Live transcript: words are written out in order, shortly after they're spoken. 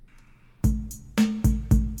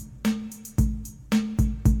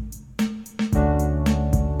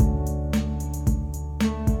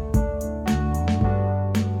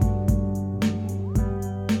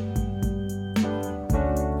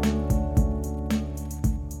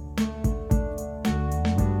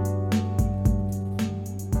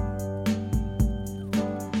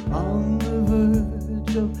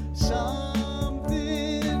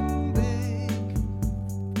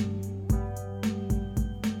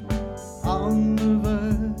on the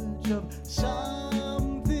verge of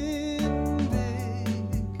something big.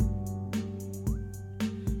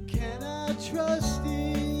 Can I trust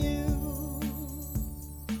in you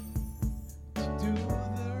to do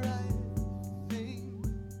the right thing?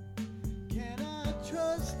 Can I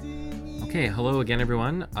trust in you? Okay, hello again,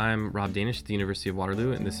 everyone. I'm Rob Danish at the University of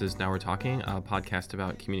Waterloo, and this is Now We're Talking, a podcast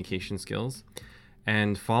about communication skills.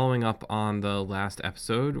 And following up on the last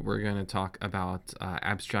episode, we're going to talk about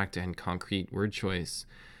abstract and concrete word choice.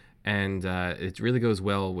 And it really goes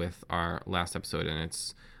well with our last episode. And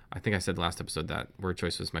I think I said last episode that word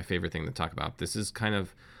choice was my favorite thing to talk about. This is kind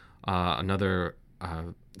of another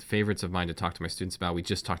favorites of mine to talk to my students about. We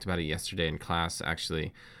just talked about it yesterday in class,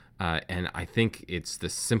 actually. And I think it's the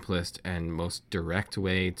simplest and most direct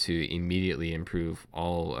way to immediately improve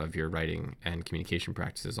all of your writing and communication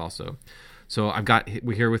practices also. So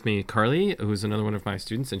we're here with me Carly, who's another one of my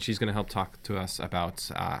students, and she's going to help talk to us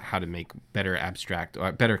about how to make better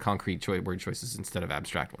better concrete word choices instead of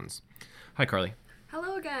abstract ones. Hi, Carly.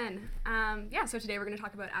 Hello again. So today we're going to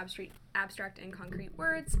talk about abstract and concrete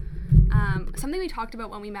words. Something we talked about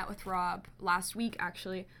when we met with Rob last week,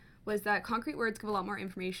 actually, was that concrete words give a lot more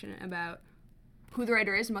information about who the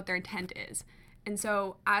writer is and what their intent is. And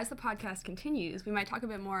so as the podcast continues, we might talk a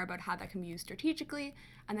bit more about how that can be used strategically,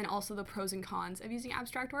 and then also the pros and cons of using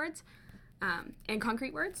abstract words and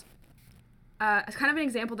concrete words. As kind of an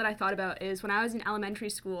example that I thought about is when I was in elementary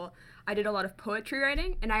school, I did a lot of poetry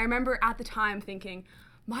writing, and I remember at the time thinking,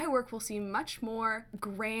 my work will seem much more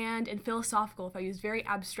grand and philosophical if I use very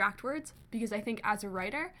abstract words, because I think as a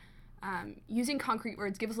writer, using concrete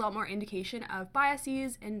words gives a lot more indication of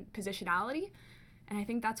biases and positionality. And I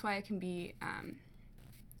think that's why it can be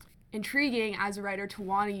intriguing as a writer to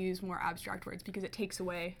want to use more abstract words, because it takes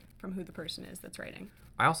away from who the person is that's writing.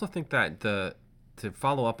 I also think that to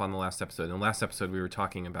follow up on the last episode, in the last episode we were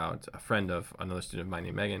talking about a friend of another student of mine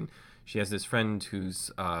named Megan. She has this friend who's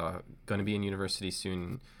going to be in university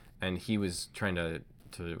soon, and he was trying to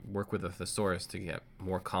work with a thesaurus to get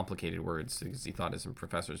more complicated words because he thought his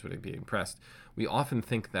professors would be impressed. We often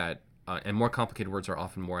think that and more complicated words are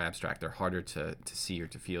often more abstract. They're harder to see or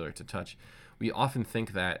to feel or to touch. We often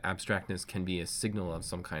think that abstractness can be a signal of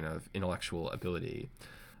some kind of intellectual ability.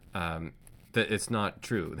 That it's not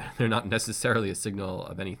true. They're not necessarily a signal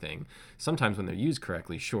of anything. Sometimes when they're used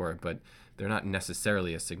correctly, sure, but they're not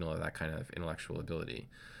necessarily a signal of that kind of intellectual ability.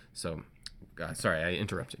 So, sorry, I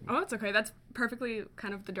interrupted. Oh, it's okay. That's perfectly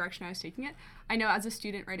kind of the direction I was taking it. I know as a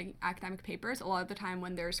student writing academic papers, a lot of the time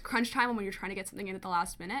when there's crunch time and when you're trying to get something in at the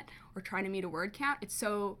last minute or trying to meet a word count, it's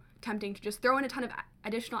so tempting to just throw in a ton of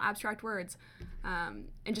additional abstract words and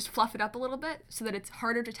just fluff it up a little bit so that it's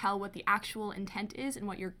harder to tell what the actual intent is and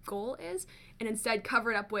what your goal is, and instead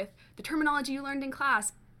cover it up with the terminology you learned in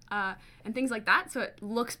class and things like that so it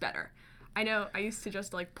looks better. I know I used to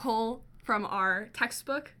just pull from our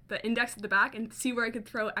textbook the index at the back and see where I could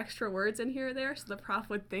throw extra words in here or there so the prof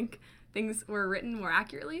would think things were written more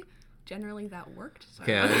accurately. Generally that worked. So.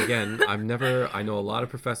 Okay, again, I know a lot of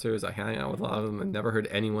professors, I hang out with a lot of them, I've never heard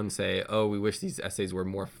anyone say, oh, we wish these essays were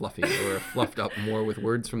more fluffy or fluffed up more with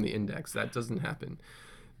words from the index. That doesn't happen.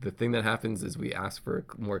 The thing that happens is we ask for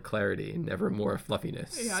more clarity and never more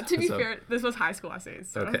fluffiness. Yeah, to be fair, this was high school essays.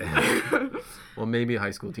 So. Okay. Well, maybe high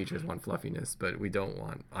school teachers want fluffiness, but I don't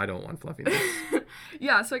want fluffiness.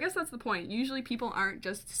 Yeah, so I guess that's the point. Usually people aren't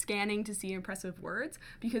just scanning to see impressive words,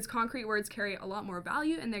 because concrete words carry a lot more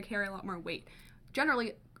value and they carry a lot more weight.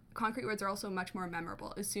 Generally, concrete words are also much more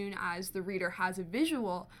memorable. As soon as the reader has a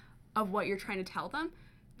visual of what you're trying to tell them,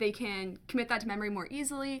 they can commit that to memory more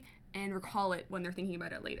easily and recall it when they're thinking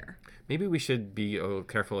about it later. Maybe we should be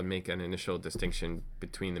careful and make an initial distinction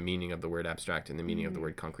between the meaning of the word abstract and the meaning of the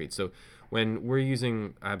word concrete. So when we're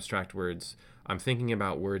using abstract words, I'm thinking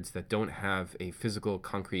about words that don't have a physical,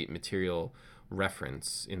 concrete, material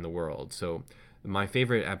reference in the world. So my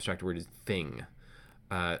favorite abstract word is thing.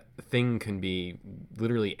 Thing can be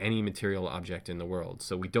literally any material object in the world.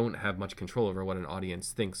 So we don't have much control over what an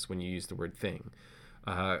audience thinks when you use the word thing.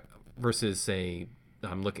 Versus, say,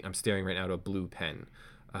 I'm staring right now at a blue pen,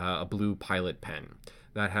 a blue Pilot pen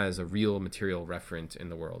that has a real material referent in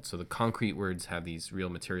the world. So the concrete words have these real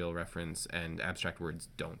material reference and abstract words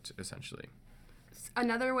don't, essentially.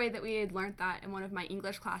 Another way that we had learned that in one of my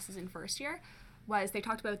English classes in first year was they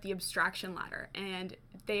talked about the abstraction ladder, and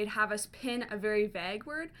they'd have us pin a very vague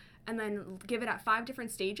word and then give it at 5 different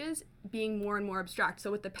stages being more and more abstract. So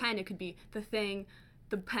with the pen, it could be the thing,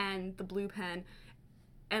 the pen, the blue pen,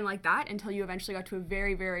 and like that until you eventually got to a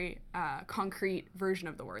very, very concrete version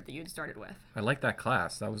of the word that you had started with. I like that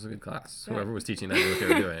class. That was a good class. Yeah. Whoever was teaching that knew what they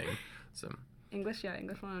were doing. So English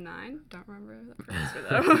 109. Don't remember that professor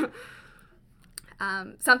though.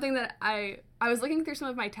 Something that I was looking through some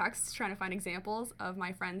of my texts trying to find examples of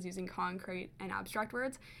my friends using concrete and abstract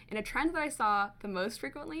words, and a trend that I saw the most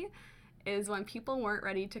frequently is when people weren't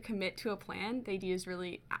ready to commit to a plan, they'd use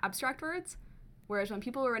really abstract words, whereas when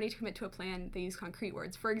people were ready to commit to a plan, they use concrete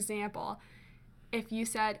words. For example, if you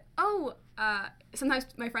said, sometimes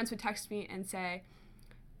my friends would text me and say,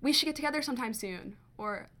 we should get together sometime soon,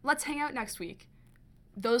 or let's hang out next week.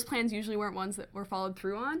 Those plans usually weren't ones that were followed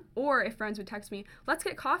through on. Or if friends would text me, let's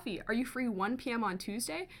get coffee. Are you free 1 p.m. on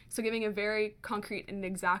Tuesday? So giving a very concrete and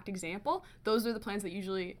exact example, those are the plans that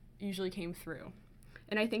usually came through.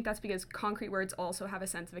 And I think that's because concrete words also have a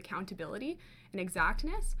sense of accountability and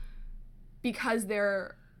exactness because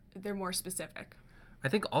they're more specific. I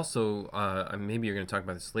think also, maybe you're going to talk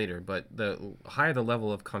about this later, but the higher the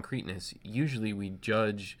level of concreteness, usually we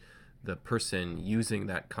judge the person using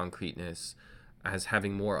that concreteness as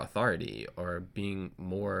having more authority or being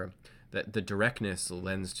more, that the directness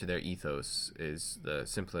lends to their ethos is the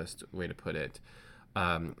simplest way to put it.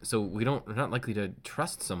 So we're not likely to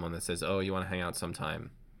trust someone that says, oh, you want to hang out sometime.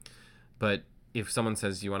 But if someone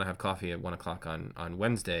says you want to have coffee at 1 o'clock on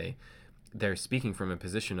Wednesday, they're speaking from a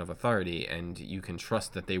position of authority, and you can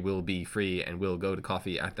trust that they will be free and will go to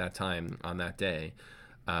coffee at that time on that day.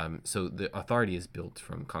 So the authority is built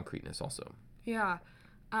from concreteness also. Yeah.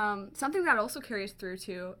 Something that also carries through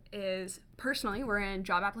too is, personally, we're in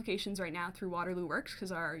job applications right now through Waterloo Works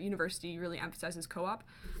because our university really emphasizes co-op.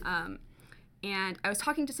 And I was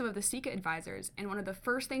talking to some of the SECA advisors, and one of the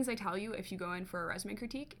first things they tell you if you go in for a resume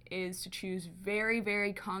critique is to choose very,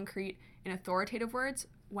 very concrete and authoritative words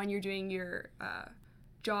when you're doing your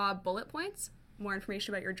job bullet points, more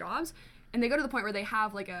information about your jobs. And they go to the point where they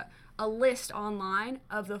have like a list online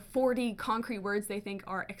of the 40 concrete words they think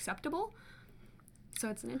are acceptable. So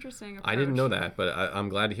it's an interesting approach. I didn't know that, but I'm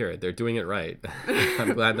glad to hear it. They're doing it right.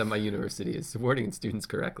 I'm glad that my university is supporting students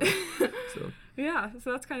correctly. So. Yeah,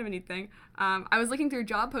 so that's kind of a neat thing. I was looking through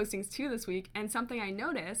job postings too this week, and something I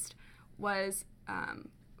noticed was,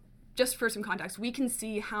 just for some context, we can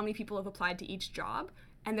see how many people have applied to each job,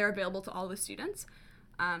 and they're available to all the students.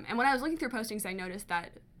 And when I was looking through postings, I noticed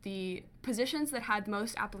that the positions that had the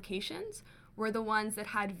most applications were the ones that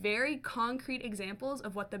had very concrete examples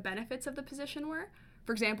of what the benefits of the position were.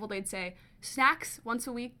 For example, they'd say snacks once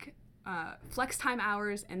a week, flex time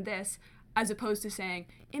hours, and this, as opposed to saying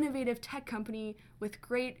innovative tech company with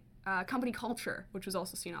great company culture, which was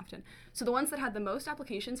also seen often. So the ones that had the most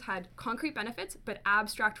applications had concrete benefits but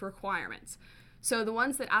abstract requirements. So the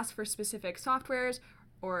ones that asked for specific softwares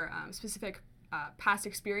or specific past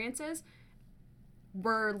experiences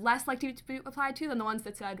were less likely to be applied to than the ones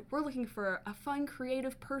that said, we're looking for a fun,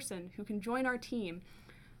 creative person who can join our team.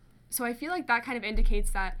 So I feel like that kind of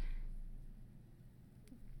indicates that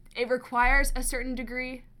it requires a certain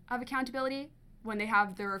degree of accountability when they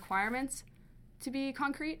have the requirements to be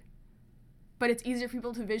concrete, but it's easier for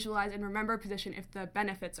people to visualize and remember a position if the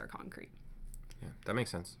benefits are concrete. Yeah, that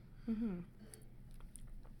makes sense. Mm-hmm.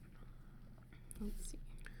 Let's see.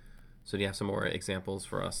 So do you have some more examples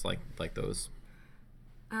for us like those?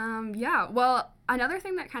 Yeah, well, another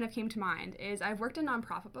thing that kind of came to mind is I've worked in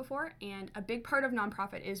nonprofit before, and a big part of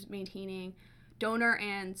nonprofit is maintaining donor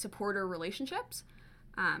and supporter relationships.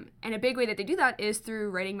 And a big way that they do that is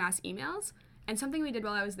through writing mass emails. And something we did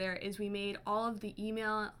while I was there is we made all of the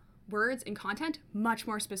email words and content much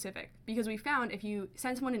more specific, because we found if you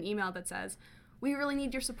send someone an email that says, we really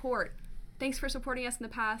need your support, thanks for supporting us in the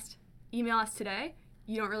past, email us today,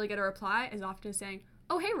 you don't really get a reply as often as saying,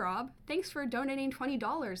 oh, hey, Rob, thanks for donating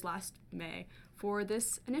 $20 last May for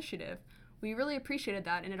this initiative. We really appreciated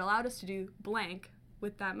that, and it allowed us to do blank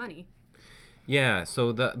with that money. Yeah,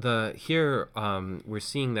 so the here we're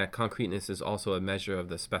seeing that concreteness is also a measure of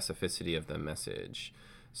the specificity of the message.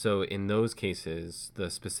 So in those cases, the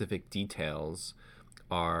specific details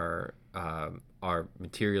are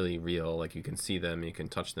materially real, like you can see them, you can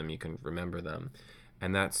touch them, you can remember them.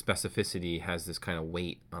 And that specificity has this kind of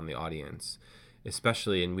weight on the audience,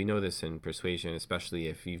 especially, and we know this in persuasion, especially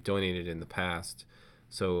if you've donated in the past.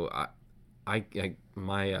 So I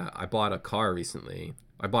bought a car recently.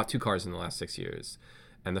 I bought 2 cars in the last 6 years.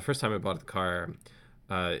 And the first time I bought the car,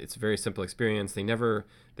 it's a very simple experience.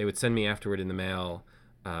 They would send me afterward in the mail,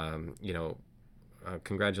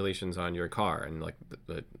 congratulations on your car and like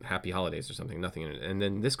the happy holidays or something, nothing in it. And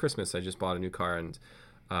then this Christmas, I just bought a new car, and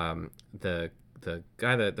the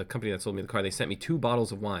company that sold me the car, they sent me 2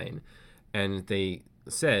 bottles of wine, and they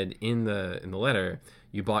said in the letter,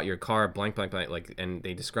 you bought your car blank, blank, blank, like, and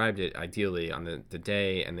they described it ideally on the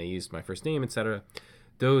day, and they used my first name, etc.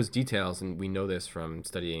 Those details, and we know this from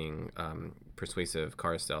studying persuasive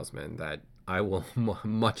car salesmen, that I will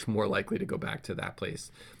much more likely to go back to that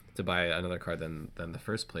place to buy another card than the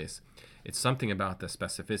first place. It's something about the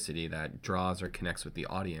specificity that draws or connects with the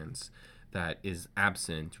audience that is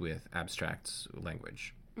absent with abstract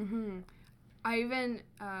language. I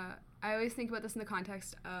always think about this in the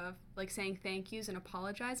context of like saying thank yous and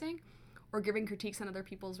apologizing or giving critiques on other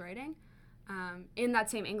people's writing. In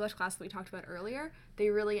that same English class that we talked about earlier, they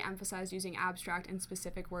really emphasized using abstract and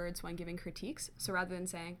specific words when giving critiques. So rather than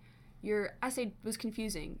saying, your essay was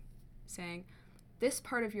confusing, saying, this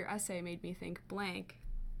part of your essay made me think blank,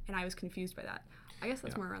 and I was confused by that. I guess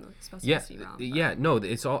that's more around the specificity realm. Yeah, no,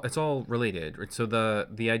 it's all related. Right? So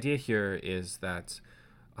the idea here is that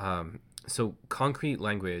so concrete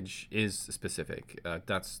language is specific.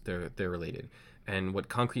 They're related. And what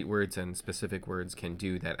concrete words and specific words can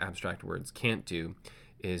do that abstract words can't do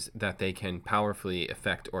is that they can powerfully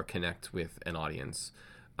affect or connect with an audience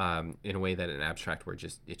in a way that an abstract word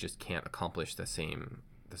just can't accomplish the same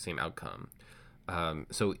outcome.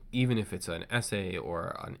 So even if it's an essay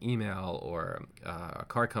or an email or a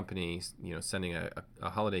car company, sending a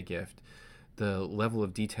holiday gift, the level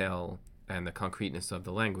of detail and the concreteness of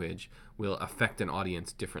the language will affect an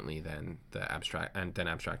audience differently than abstract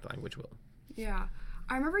language will. Yeah.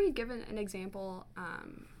 I remember you given an example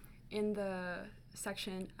in the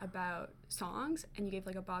section about songs, and you gave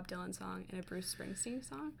like a Bob Dylan song and a Bruce Springsteen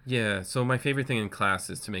song. Yeah, so my favorite thing in class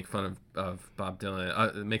is to make fun of Bob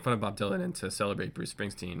Dylan and to celebrate Bruce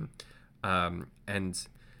Springsteen. And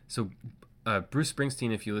so Bruce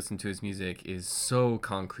Springsteen, if you listen to his music, is so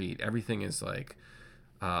concrete. Everything is like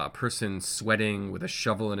a person sweating with a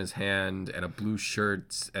shovel in his hand and a blue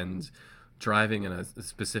shirt and driving in a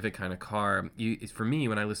specific kind of car. For me,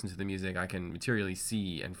 when I listen to the music, I can materially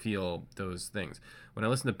see and feel those things. When I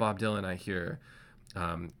listen to Bob Dylan, I hear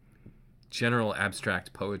general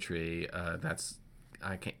abstract poetry that's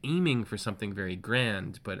aiming for something very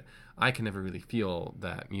grand, but I can never really feel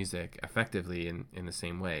that music effectively in the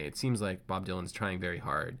same way. It seems like Bob Dylan's trying very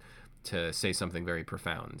hard to say something very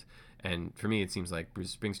profound. And for me, it seems like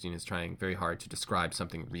Bruce Springsteen is trying very hard to describe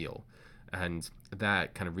something real. And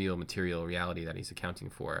that kind of real material reality that he's accounting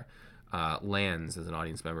for lands as an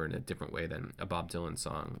audience member in a different way than a Bob Dylan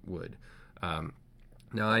song would.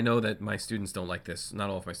 Now, I know that my students don't like this. Not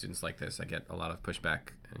all of my students like this. I get a lot of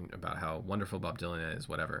pushback about how wonderful Bob Dylan is,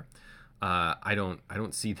 whatever. I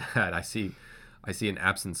don't see that. I see an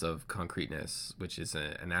absence of concreteness, which is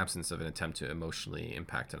an absence of an attempt to emotionally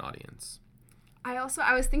impact an audience. I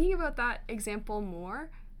was thinking about that example more,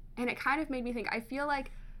 and it kind of made me think, I feel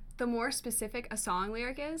like the more specific a song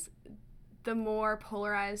lyric is, the more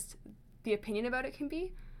polarized the opinion about it can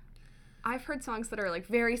be. I've heard songs that are like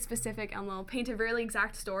very specific and they'll paint a really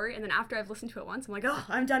exact story, and then after I've listened to it once, I'm like, oh,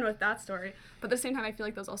 I'm done with that story. But at the same time, I feel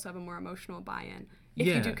like those also have a more emotional buy-in if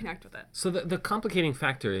you do connect with it. So the complicating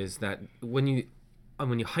factor is that when you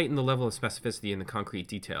heighten the level of specificity in the concrete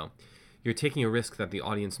detail, you're taking a risk that the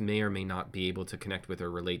audience may or may not be able to connect with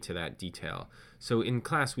or relate to that detail. So in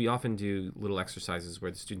class, we often do little exercises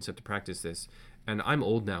where the students have to practice this. And I'm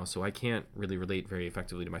old now, so I can't really relate very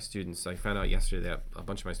effectively to my students. I found out yesterday that a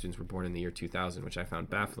bunch of my students were born in the year 2000, which I found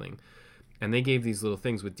baffling. And they gave these little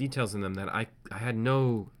things with details in them that I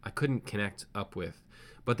couldn't connect up with,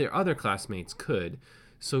 but their other classmates could.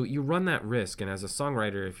 So you run that risk. And as a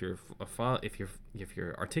songwriter, if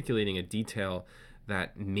you're articulating a detail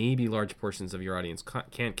that maybe large portions of your audience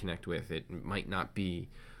can't connect with, it might not be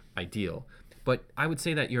ideal. But I would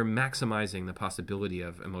say that you're maximizing the possibility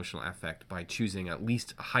of emotional affect by choosing at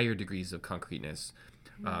least higher degrees of concreteness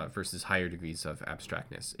versus higher degrees of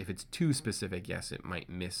abstractness. If it's too specific, yes, it might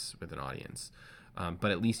miss with an audience.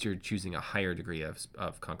 But at least you're choosing a higher degree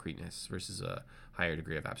of concreteness versus a higher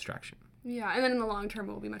degree of abstraction. Yeah, and then in the long term,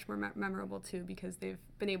 it will be much more memorable too, because they've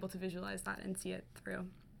been able to visualize that and see it through.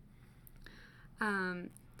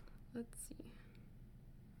 Let's see.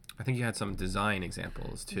 I think you had some design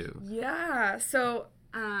examples too. Yeah. So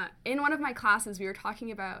in one of my classes, we were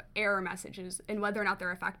talking about error messages and whether or not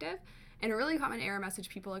they're effective. And a really common error message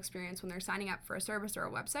people experience when they're signing up for a service or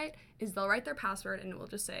a website is they'll write their password and it will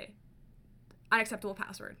just say, unacceptable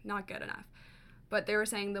password, not good enough. But they were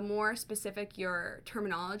saying the more specific your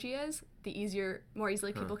terminology is, the more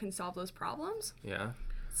easily people can solve those problems. Yeah.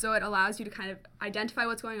 So it allows you to kind of identify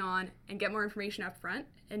what's going on and get more information up front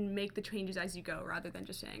and make the changes as you go, rather than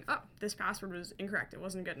just saying, oh, this password was incorrect, it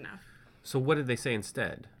wasn't good enough. So what did they say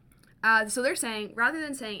instead? So they're saying, rather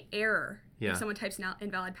than saying error, if someone types an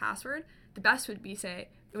invalid password, the best would be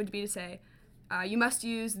to say, you must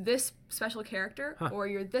use this special character, or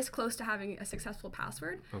you're this close to having a successful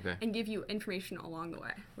password, and give you information along the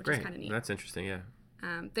way, which is kind of neat. That's interesting, yeah.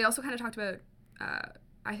 They also kind of talked about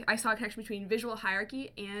I saw a connection between visual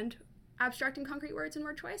hierarchy and abstract and concrete words in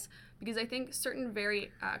word choice, because I think certain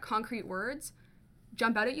very concrete words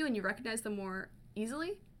jump out at you and you recognize them more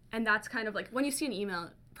easily. And that's kind of like when you see an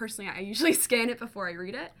email, personally, I usually scan it before I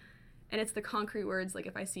read it. And it's the concrete words, like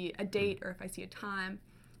if I see a date or if I see a time,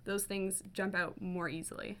 those things jump out more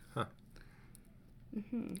easily. Huh.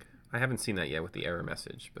 I haven't seen that yet with the error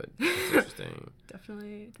message, but it's interesting.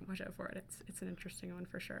 Definitely watch out for it. It's an interesting one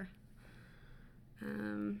for sure.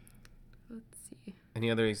 Let's see.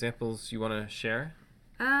 Any other examples you want to share?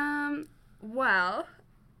 Well,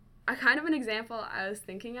 a kind of an example I was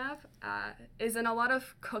thinking of is in a lot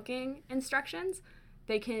of cooking instructions,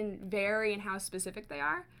 they can vary in how specific they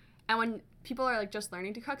are. And when people are like just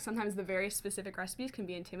learning to cook, sometimes the very specific recipes can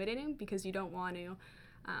be intimidating because you don't want to,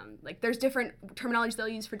 there's different terminology they'll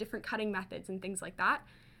use for different cutting methods and things like that.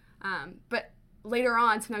 But later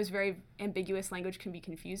on, sometimes very ambiguous language can be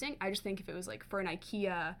confusing. I just think if it was like for an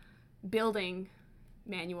IKEA building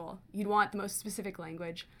manual, you'd want the most specific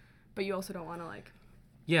language, but you also don't want to like...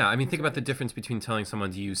 Yeah, I mean, think about the difference between telling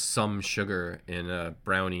someone to use some sugar in a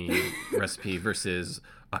brownie recipe versus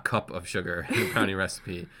a cup of sugar in a brownie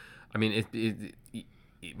recipe. I mean,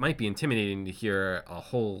 it might be intimidating to hear a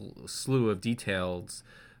whole slew of detailed,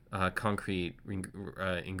 concrete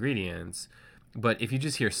ingredients, but if you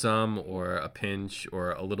just hear some or a pinch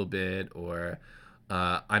or a little bit or,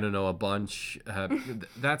 I don't know, a bunch,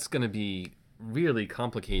 that's going to be really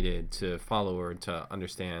complicated to follow or to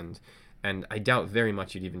understand. And I doubt very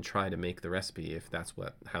much you'd even try to make the recipe if that's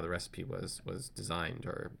how the recipe was designed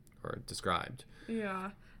or described.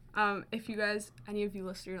 Yeah. If you guys, any of you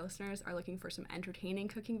listeners are looking for some entertaining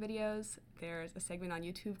cooking videos, there's a segment on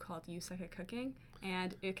YouTube called You Suck at Cooking,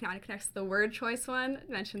 and it kind of connects to the word choice one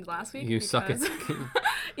mentioned last week. You suck at cooking?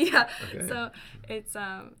 Yeah. Okay. So it's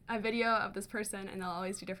a video of this person, and they'll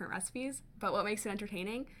always do different recipes, but what makes it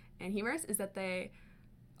entertaining and humorous is that they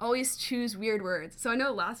always choose weird words. So I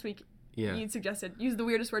know last week you suggested use the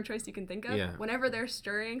weirdest word choice you can think of. Yeah. Whenever they're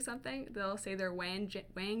stirring something, they'll say they're wang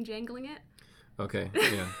jangling it. Okay,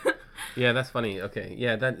 yeah. Yeah, that's funny. Okay,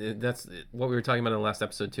 yeah, that's what we were talking about in the last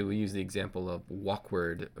episode too. We use the example of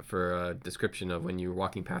walkward for a description of when you're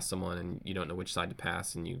walking past someone and you don't know which side to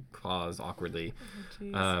pass and you pause awkwardly.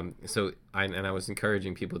 So I was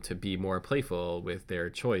encouraging people to be more playful with their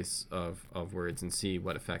choice of words and see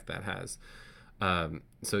what effect that has.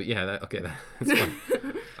 So yeah, that's fun.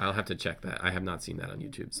 I'll have to check that. I have not seen that on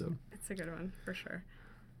YouTube, so it's a good one for sure.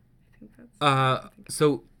 I think that's.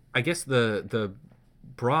 So I guess the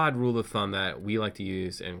broad rule of thumb that we like to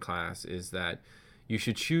use in class is that you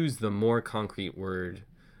should choose the more concrete word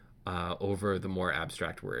over the more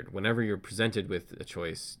abstract word. Whenever you're presented with a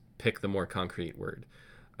choice, pick the more concrete word.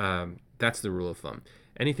 That's the rule of thumb.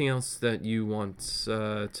 Anything else that you want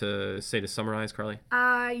to say to summarize, Carly?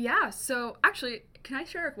 Yeah. So actually, can I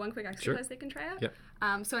share one quick exercise they can try out?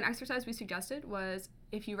 Yep. So an exercise we suggested was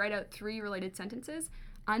if you write out 3 related sentences,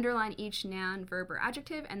 underline each noun, verb, or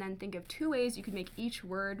adjective, and then think of 2 ways you could make each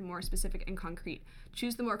word more specific and concrete.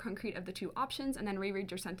 Choose the more concrete of the 2 options, and then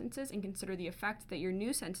reread your sentences and consider the effect that your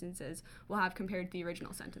new sentences will have compared to the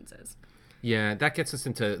original sentences. Yeah, that gets us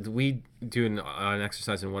into, we do an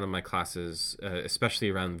exercise in one of my classes, especially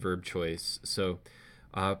around verb choice. So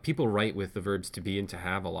people write with the verbs to be and to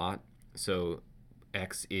have a lot. So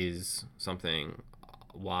X is something,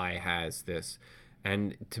 Y has this.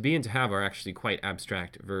 And to be and to have are actually quite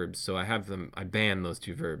abstract verbs. So I ban those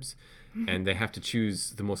 2 verbs. And they have to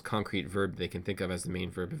choose the most concrete verb they can think of as the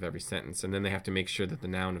main verb of every sentence. And then they have to make sure that the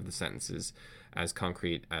noun of the sentence is as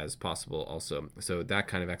concrete as possible also. So that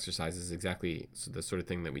kind of exercise is exactly the sort of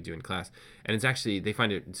thing that we do in class. And it's actually,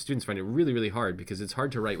 students find it really, really hard because it's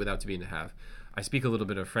hard to write without to be and to have. I speak a little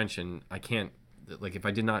bit of French and I can't, like if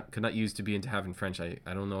I could not use to be and to have in French, I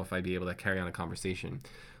don't know if I'd be able to carry on a conversation.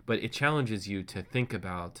 But it challenges you to think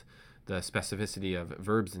about the specificity of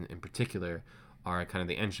verbs in particular are kind of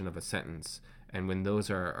the engine of a sentence. And when those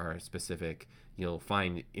are specific, you'll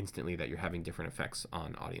find instantly that you're having different effects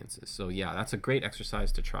on audiences. So yeah, that's a great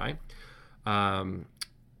exercise to try.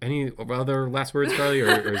 Any other last words, Carly,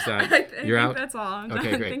 or is that you're out? That's all.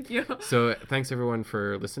 Okay, great. Thank you. So thanks everyone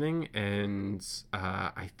for listening, and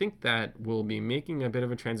I think that we'll be making a bit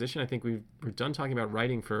of a transition. I think we're done talking about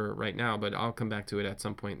writing for right now, but I'll come back to it at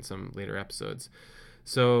some point in some later episodes.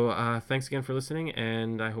 So thanks again for listening,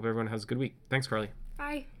 and I hope everyone has a good week. Thanks, Carly.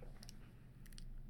 Bye.